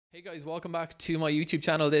Hey guys, welcome back to my YouTube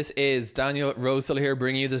channel. This is Daniel Rosehill here,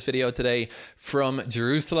 bringing you this video today from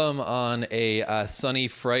Jerusalem on a sunny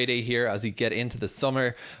Friday here as we get into the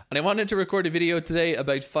summer. And I wanted to record a video today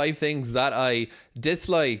about 5 things that I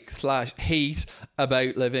dislike / hate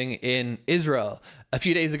about living in Israel. A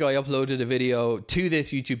few days ago, I uploaded a video to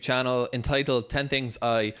this YouTube channel entitled 10 Things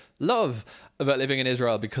I Love About Living in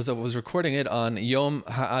Israel, because I was recording it on Yom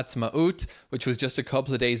Ha'atzmaut, which was just a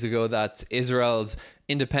couple of days ago. That's Israel's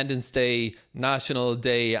Independence Day, National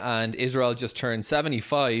Day, and Israel just turned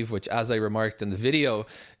 75, which, as I remarked in the video,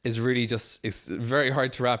 is really it's very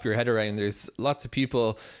hard to wrap your head around. There's lots of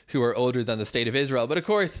people who are older than the state of Israel. But of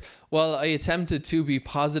course, while I attempted to be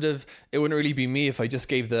positive, it wouldn't really be me if I just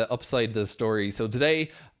gave the upside of the story. So today,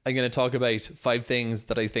 I'm going to talk about 5 things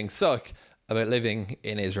that I think suck about living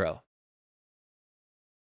in Israel.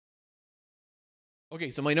 Okay,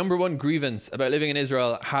 so my number one grievance about living in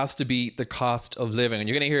Israel has to be the cost of living. And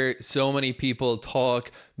you're going to hear so many people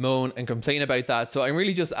talk, moan, and complain about that. So I'm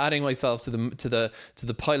really just adding myself to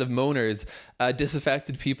the pile of moaners,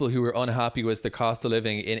 disaffected people who are unhappy with the cost of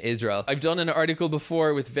living in Israel. I've done an article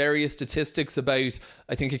before with various statistics about,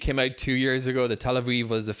 I think it came out 2 years ago, that Tel Aviv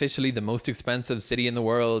was officially the most expensive city in the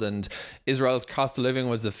world, and Israel's cost of living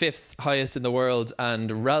was the 5th highest in the world,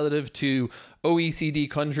 and relative to OECD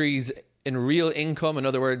countries, in real income, in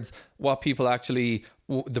other words, what people actually,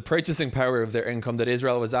 the purchasing power of their income, that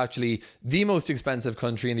Israel was actually the most expensive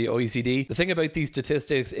country in the OECD. The thing about these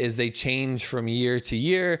statistics is they change from year to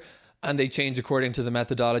year, and they change according to the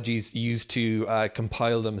methodologies used to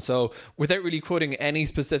compile them. So without really quoting any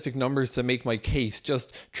specific numbers to make my case,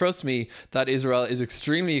 just trust me that Israel is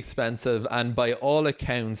extremely expensive, and by all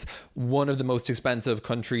accounts, one of the most expensive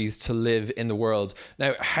countries to live in the world.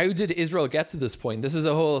 Now, how did Israel get to this point? This is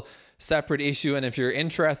a whole separate issue, and if you're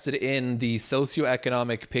interested in the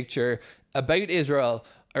socioeconomic picture about Israel,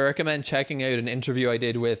 I recommend checking out an interview I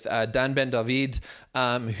did with Dan Ben David,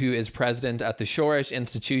 who is president at the Shoresh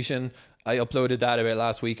Institution. I uploaded that about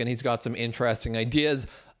last week, and he's got some interesting ideas.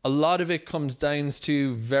 A lot of it comes down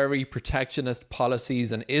to very protectionist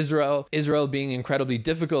policies in Israel being incredibly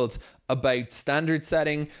difficult about standard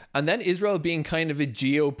setting, and then Israel being kind of a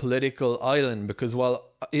geopolitical island, because while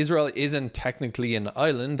Israel isn't technically an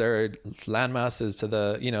island, there are land masses to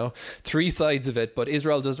the, 3 sides of it, but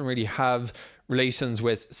Israel doesn't really have relations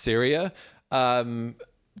with Syria,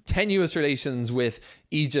 tenuous relations with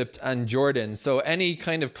Egypt and Jordan. So any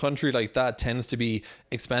kind of country like that tends to be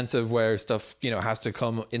expensive, where stuff, has to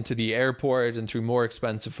come into the airport and through more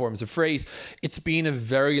expensive forms of freight. It's been a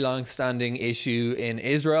very long-standing issue in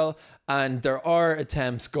Israel, and there are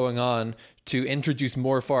attempts going on to introduce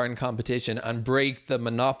more foreign competition and break the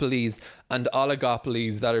monopolies and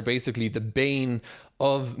oligopolies that are basically the bane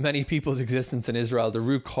of many people's existence in Israel, the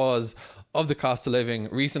root cause of the cost of living.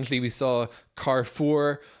 Recently, we saw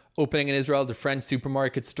Carrefour opening in Israel, the French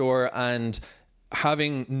supermarket store, and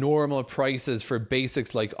having normal prices for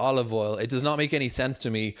basics like olive oil. It does not make any sense to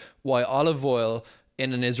me why olive oil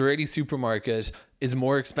in an Israeli supermarket is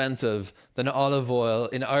more expensive than olive oil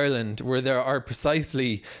in Ireland, where there are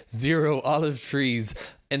precisely 0 olive trees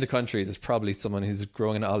in the country. There's probably someone who's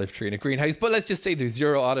growing an olive tree in a greenhouse, but let's just say there's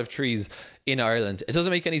 0 olive trees in Ireland. It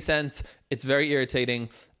doesn't make any sense. It's very irritating.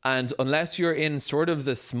 And unless you're in sort of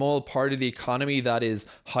the small part of the economy that is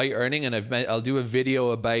high earning, and I'll do a video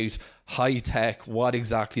about high tech, what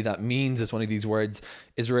exactly that means. It's one of these words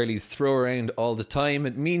Israelis throw around all the time.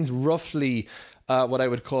 It means roughly what I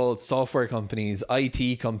would call software companies,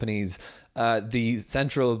 IT companies. The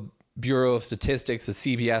Central Bureau of Statistics, the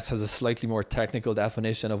CBS, has a slightly more technical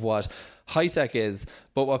definition of what high tech is.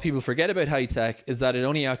 But what people forget about high tech is that it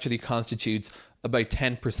only actually constitutes about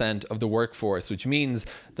 10% of the workforce, which means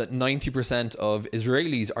that 90% of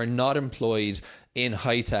Israelis are not employed in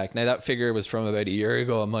high tech. Now, that figure was from about a year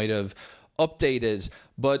ago. I might have updated,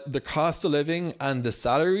 but the cost of living and the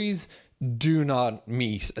salaries do not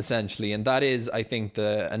meet, essentially. And that is, I think,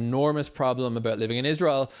 the enormous problem about living in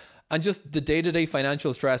Israel. And just the day-to-day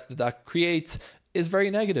financial stress that creates is very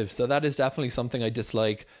negative. So that is definitely something I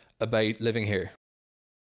dislike about living here.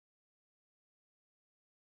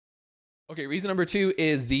 Okay, reason number 2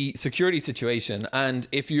 is the security situation. And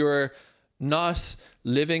if you're not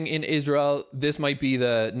living in Israel, this might be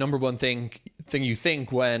the number one thing you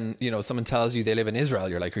think when, someone tells you they live in Israel.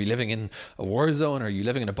 You're like, are you living in a war zone? Are you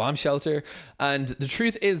living in a bomb shelter? And the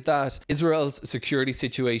truth is that Israel's security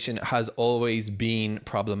situation has always been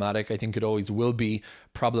problematic. I think it always will be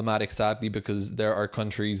problematic, sadly, because there are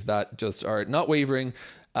countries that just are not wavering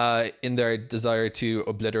in their desire to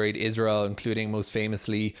obliterate Israel, including most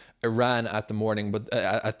famously Iran at the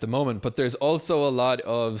moment, but there's also a lot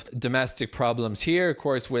of domestic problems here, of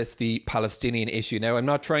course, with the Palestinian issue. Now, I'm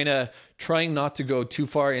not trying not to go too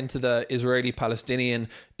far into the Israeli-Palestinian,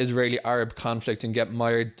 Israeli-Arab conflict and get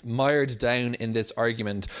mired down in this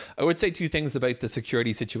argument. I would say two things about the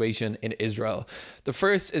security situation in Israel. The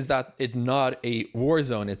first is that it's not a war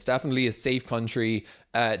zone. It's definitely a safe country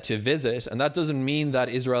to visit, and that doesn't mean that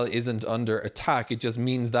Israel isn't under attack. It just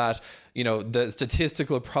means that, you know, the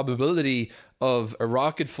statistical probability of a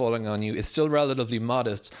rocket falling on you is still relatively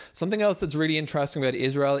modest. Something else that's really interesting about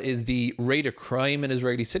Israel is the rate of crime in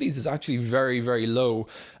Israeli cities is actually very, very low,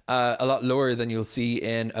 a lot lower than you'll see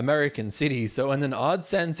in American cities. So in an odd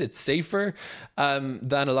sense, it's safer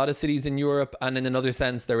than a lot of cities in Europe, and in another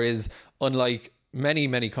sense, there is, unlike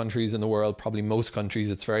many countries in the world, probably most countries,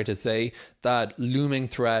 it's fair to say, that looming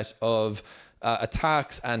threat of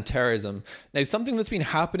attacks and terrorism. Now, something that's been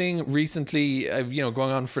happening recently, going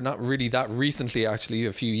on for not really that recently, actually,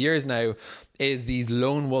 a few years now, is these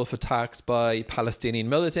lone wolf attacks by Palestinian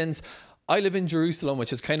militants. I live in Jerusalem,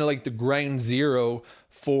 which is kind of like the ground zero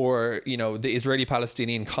for, you know, the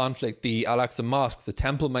Israeli-Palestinian conflict. The Al-Aqsa Mosque, the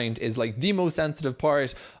Temple Mount, is like the most sensitive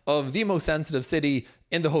part of the most sensitive city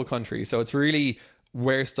in the whole country. So it's really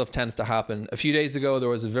where stuff tends to happen. A few days ago, there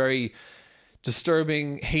was a very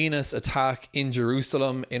disturbing, heinous attack in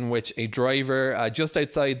Jerusalem in which a driver just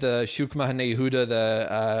outside the Shuk Mahane Yehuda,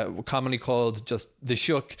 the commonly called just the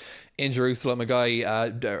Shuk in Jerusalem,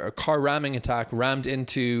 a car ramming attack rammed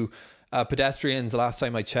into pedestrians. The last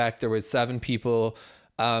time I checked, there was 7 people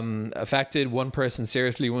affected, 1 person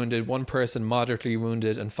seriously wounded, 1 person moderately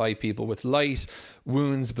wounded, and 5 people with light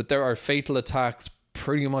wounds. But there are fatal attacks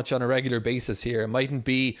pretty much on a regular basis here. It mightn't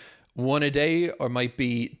be 1 a day or might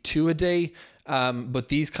be 2 a day, but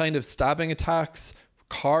these kind of stabbing attacks,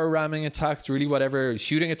 car ramming attacks, really whatever,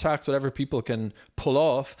 shooting attacks, whatever people can pull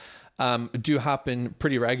off, do happen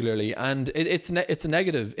pretty regularly. And it's a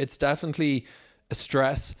negative. It's definitely a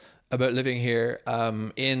stress about living here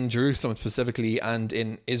in Jerusalem specifically, and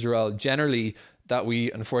in Israel generally, that we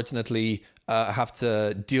unfortunately have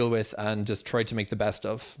to deal with and just try to make the best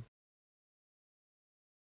of.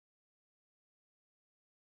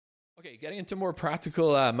 Okay, getting into more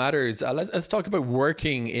practical matters, let's talk about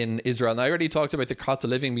working in Israel. Now, I already talked about the cost of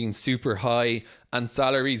living being super high and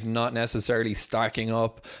salaries not necessarily stacking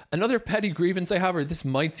up. Another petty grievance I have, or this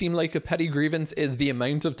might seem like a petty grievance, is the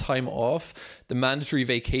amount of time off. The mandatory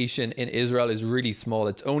vacation in Israel is really small.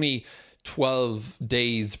 It's only 12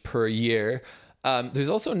 days per year. There's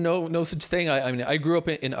also no such thing. I mean, I grew up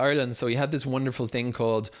in Ireland, so we had this wonderful thing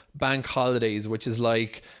called bank holidays, which is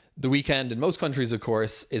like the weekend in most countries, of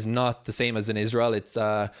course, is not the same as in Israel. It's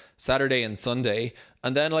Saturday and Sunday.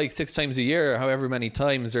 And then like 6 times a year, however many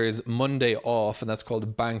times, there's Monday off, and that's called a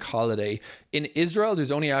bank holiday. In Israel,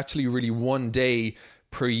 there's only actually really 1 day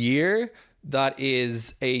per year that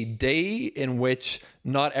is a day in which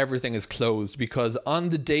not everything is closed, because on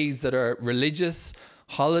the days that are religious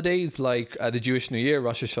holidays like the Jewish New Year,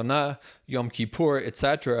 Rosh Hashanah, Yom Kippur,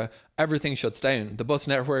 etc., everything shuts down. The bus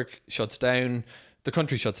network shuts down. The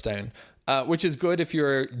country shuts down, which is good if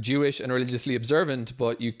you're Jewish and religiously observant,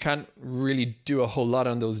 but you can't really do a whole lot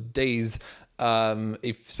on those days,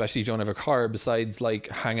 especially if you don't have a car, besides like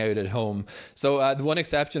hang out at home. So the one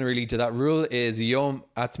exception really to that rule is Yom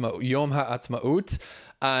HaAtzmaut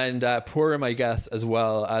and Purim, I guess, as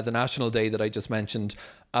well, the national day that I just mentioned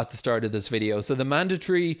at the start of this video. So the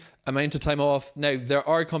mandatory amount of time off. Now, there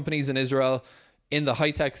are companies in Israel. In the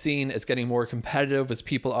high-tech scene, it's getting more competitive as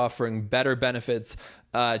people offering better benefits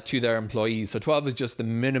to their employees. So 12 is just the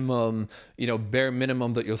minimum, bare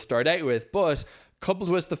minimum that you'll start out with. But coupled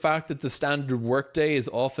with the fact that the standard workday is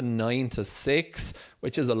often 9 to 6,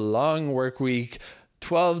 which is a long work week,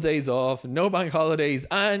 12 days off, no bank holidays,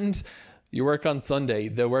 and you work on Sunday.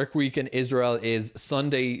 The work week in Israel is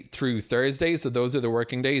Sunday through Thursday. So those are the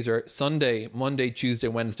working days, are Sunday, Monday, Tuesday,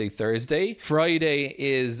 Wednesday, Thursday. Friday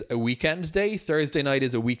is a weekend day. Thursday night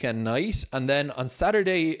is a weekend night. And then on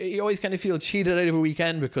Saturday, you always kind of feel cheated out of a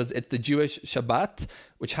weekend because it's the Jewish Shabbat,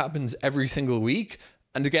 which happens every single week.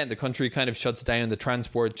 And again, the country kind of shuts down. The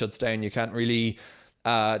transport shuts down. You can't really,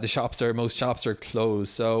 most shops are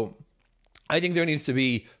closed. So I think there needs to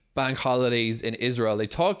be bank holidays in Israel. They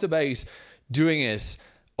talked about doing it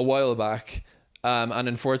a while back, and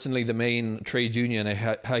unfortunately the main trade union,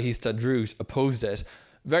 Histadrut, opposed it.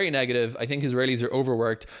 Very negative. I think Israelis are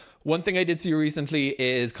overworked. One thing I did see recently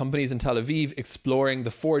is companies in Tel Aviv exploring the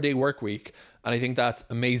 4-day work week, and I think that's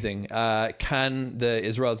amazing. The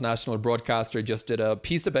Israel's national broadcaster just did a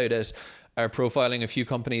piece about it are profiling a few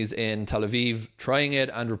companies in Tel Aviv, trying it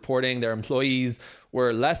and reporting their employees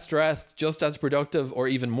were less stressed, just as productive, or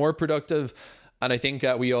even more productive. And I think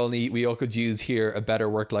we all could use here a better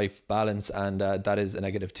work-life balance, and that is a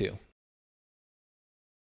negative too.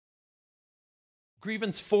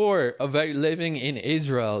 Grievance 4 about living in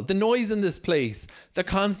Israel. The noise in this place, the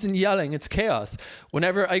constant yelling, it's chaos.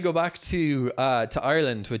 Whenever I go back to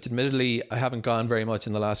Ireland, which admittedly I haven't gone very much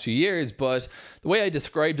in the last few years, but the way I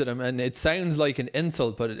described it, and it sounds like an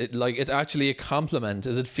insult, but it's actually a compliment,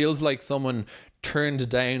 is it feels like someone turned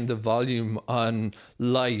down the volume on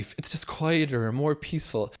life. It's just quieter and more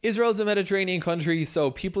peaceful. Israel's a Mediterranean country,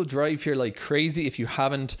 so people drive here like crazy. If you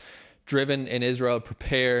haven't driven in Israel,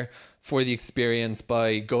 prepare for the experience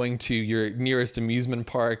by going to your nearest amusement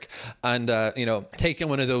park and taking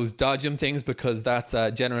one of those dodgem things, because that's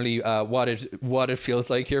generally what it feels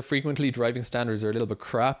like here. Frequently driving standards are a little bit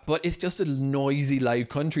crap, but it's just a noisy, loud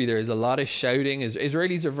country. There is a lot of shouting.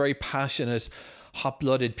 Israelis are very passionate,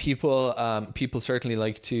 hot-blooded people. People certainly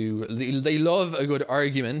they love a good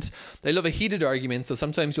argument. They love a heated argument, so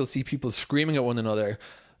sometimes you'll see people screaming at one another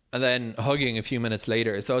and then hugging a few minutes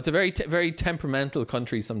later. So it's a very, very temperamental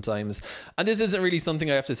country sometimes. And this isn't really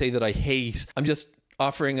something I have to say that I hate. I'm just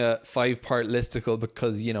offering a 5-part listicle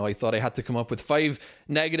because, I thought I had to come up with 5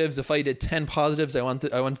 negatives. If I did 10 positives, I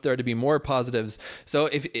wanted there to be more positives. So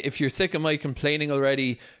if you're sick of my complaining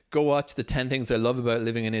already, go watch the 10 things I love about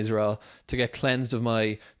living in Israel to get cleansed of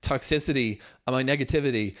my toxicity and my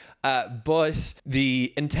negativity. But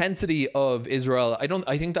the intensity of Israel,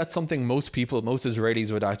 I think that's something most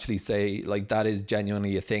Israelis would actually say, like, that is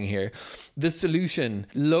genuinely a thing here. The solution,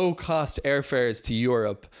 low cost airfares to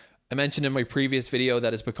Europe. I mentioned in my previous video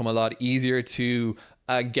that it's become a lot easier to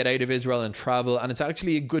get out of Israel and travel, and it's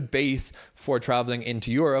actually a good base for traveling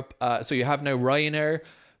into Europe. So you have now Ryanair,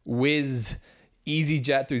 Wizz,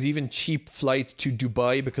 EasyJet. There's even cheap flights to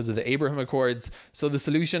Dubai because of the Abraham Accords. So the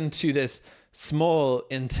solution to this small,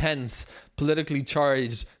 intense, politically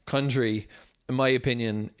charged country, in my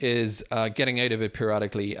opinion, is getting out of it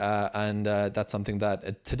periodically. And that's something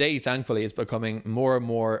that today, thankfully, is becoming more and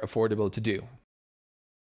more affordable to do.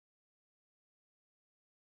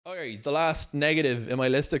 Alright, the last negative in my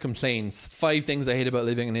list of complaints, 5 things I hate about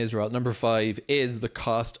living in Israel. Number 5 is the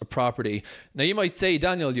cost of property. Now you might say,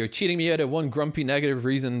 Daniel, you're cheating me out of one grumpy negative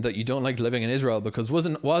reason that you don't like living in Israel, because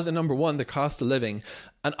wasn't number 1 the cost of living?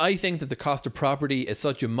 And I think that the cost of property is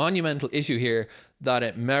such a monumental issue here that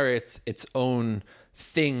it merits its own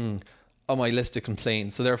thing on my list of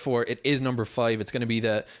complaints. So therefore it is number 5. It's going to be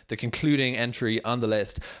the concluding entry on the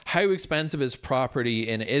list. How expensive is property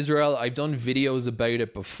in Israel? I've done videos about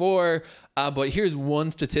it before, but here's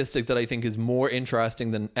one statistic that I think is more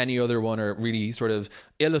interesting than any other one, or really sort of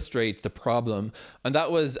illustrates the problem. And that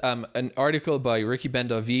was an article by Ricky Ben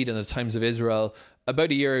David in the Times of Israel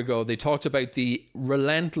about a year ago. They talked about the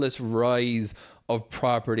relentless rise of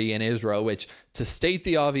property in Israel, which, to state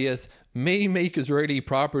the obvious, may make Israeli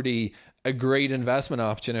property a great investment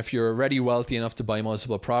option if you're already wealthy enough to buy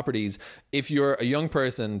multiple properties. If you're a young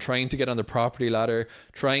person trying to get on the property ladder,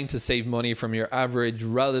 trying to save money from your average,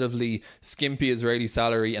 relatively skimpy Israeli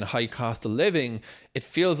salary and high cost of living, it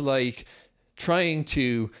feels like trying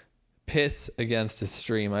to piss against a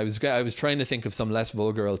stream. I was trying to think of some less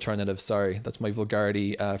vulgar alternative. Sorry, that's my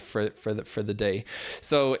vulgarity for the day.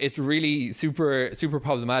 So it's really super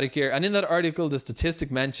problematic here. And in that article, the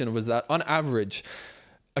statistic mentioned was that on average,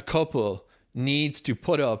 a couple needs to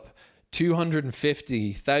put up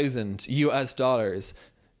 $250,000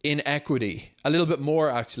 in equity. A little bit more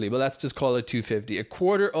actually, but let's just call it 250.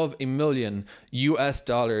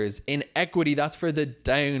 $250,000 in equity. That's for the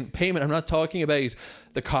down payment. I'm not talking about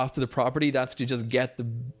the cost of the property. That's to just get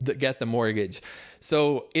the mortgage.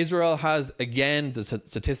 So Israel has, again, the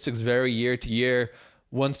statistics vary year to year.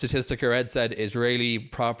 One statistic I read said Israeli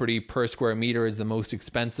property per square meter is the most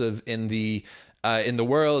expensive in the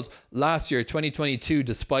world. Last year, 2022,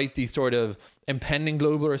 despite the sort of impending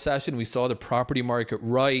global recession, we saw the property market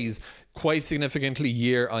rise quite significantly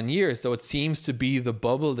year on year. So it seems to be the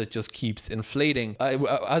bubble that just keeps inflating.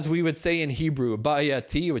 As we would say in Hebrew,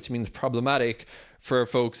 ba'yati, which means problematic for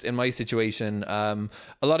folks in my situation. A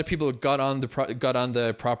lot of people got on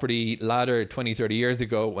the property ladder 20, 30 years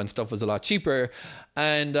ago when stuff was a lot cheaper.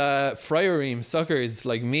 And Fryerim suckers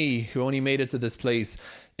like me, who only made it to this place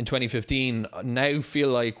in 2015, now feel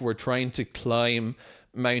like we're trying to climb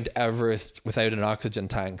Mount Everest without an oxygen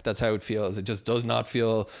tank. That's how it feels. It just does not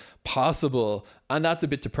feel possible. And that's a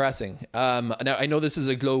bit depressing. Now, I know this is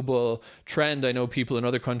a global trend. I know people in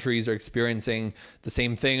other countries are experiencing the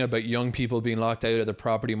same thing about young people being locked out of the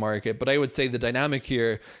property market. But I would say the dynamic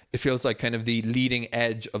here, it feels like kind of the leading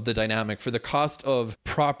edge of the dynamic. For the cost of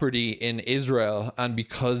property in Israel, and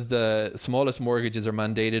because the smallest mortgages are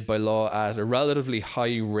mandated by law at a relatively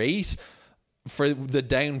high rate, for the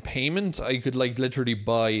down payment, I could like literally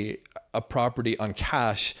buy a property on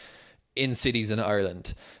cash in cities in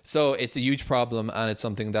Ireland. So it's a huge problem, and it's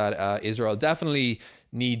something that Israel definitely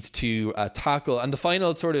needs to tackle. And the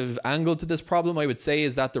final sort of angle to this problem, I would say,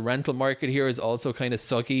 is that the rental market here is also kind of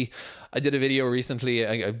sucky. I did a video recently,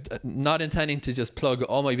 I'm not intending to just plug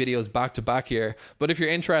all my videos back to back here, but if you're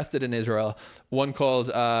interested in Israel, one called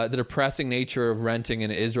The Depressing Nature of Renting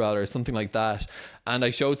in Israel or something like that. And I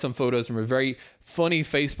showed some photos from a very funny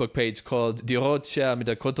Facebook page called Dirot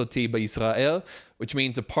Midakototi by Israel, which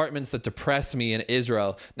means apartments that depress me in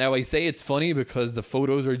Israel. Now, I say it's funny because the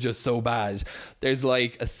photos are just so bad. There's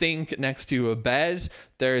like a sink next to a bed.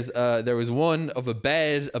 There was one of a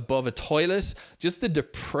bed above a toilet. Just the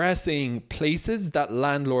depressing places that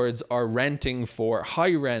landlords are renting for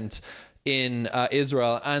high rent in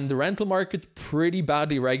Israel. And the rental market's pretty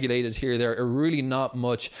badly regulated here. There are really not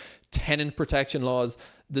much tenant protection laws.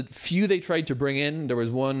 The few they tried to bring in, there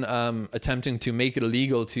was one attempting to make it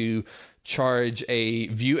illegal to charge a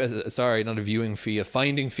finding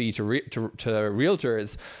fee to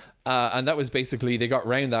realtors. And that was basically, they got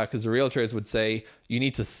around that because the realtors would say you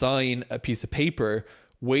need to sign a piece of paper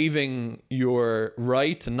waiving your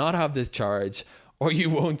right to not have this charge, or you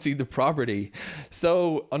won't see the property.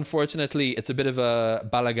 So unfortunately, it's a bit of a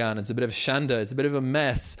balagan, it's a bit of a shanda, it's a bit of a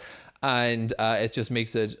mess. And it just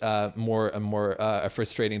makes it more and more a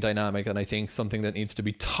frustrating dynamic. And I think something that needs to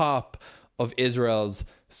be top of Israel's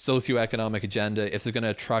socioeconomic agenda if they're going to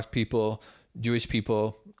attract people, Jewish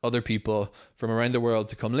people, other people from around the world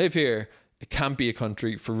to come live here. It can't be a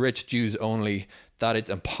country for rich Jews only, that it's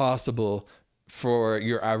impossible for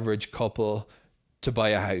your average couple to buy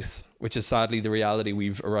a house, which is sadly the reality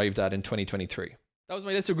we've arrived at in 2023. That was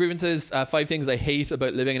my list of grievances. 5 things I hate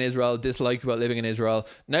about living in Israel, dislike about living in Israel.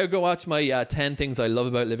 Now go watch my 10 things I love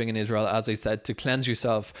about living in Israel, as I said, to cleanse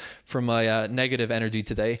yourself from my negative energy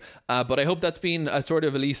today. But I hope that's been a sort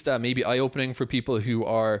of at least maybe eye-opening for people who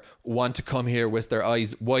want to come here with their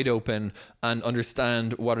eyes wide open and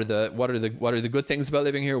understand what are the good things about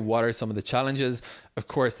living here, what are some of the challenges. Of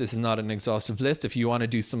course, this is not an exhaustive list. If you want to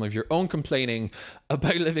do some of your own complaining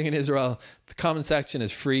about living in Israel, the comment section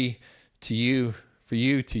is free to you. For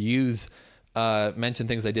you to use, mention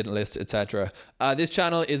things I didn't list, etc. This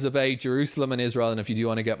channel is about Jerusalem and Israel, and if you do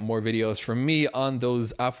want to get more videos from me on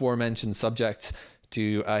those aforementioned subjects,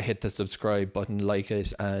 to hit the subscribe button, like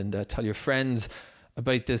it, and tell your friends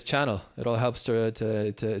about this channel. It all helps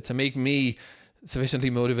to make me sufficiently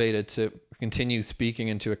motivated to continue speaking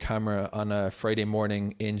into a camera on a Friday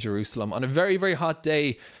morning in Jerusalem on a very, very hot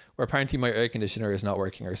day where apparently my air conditioner is not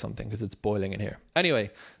working or something because it's boiling in here. Anyway,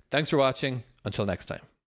 thanks for watching. Until next time.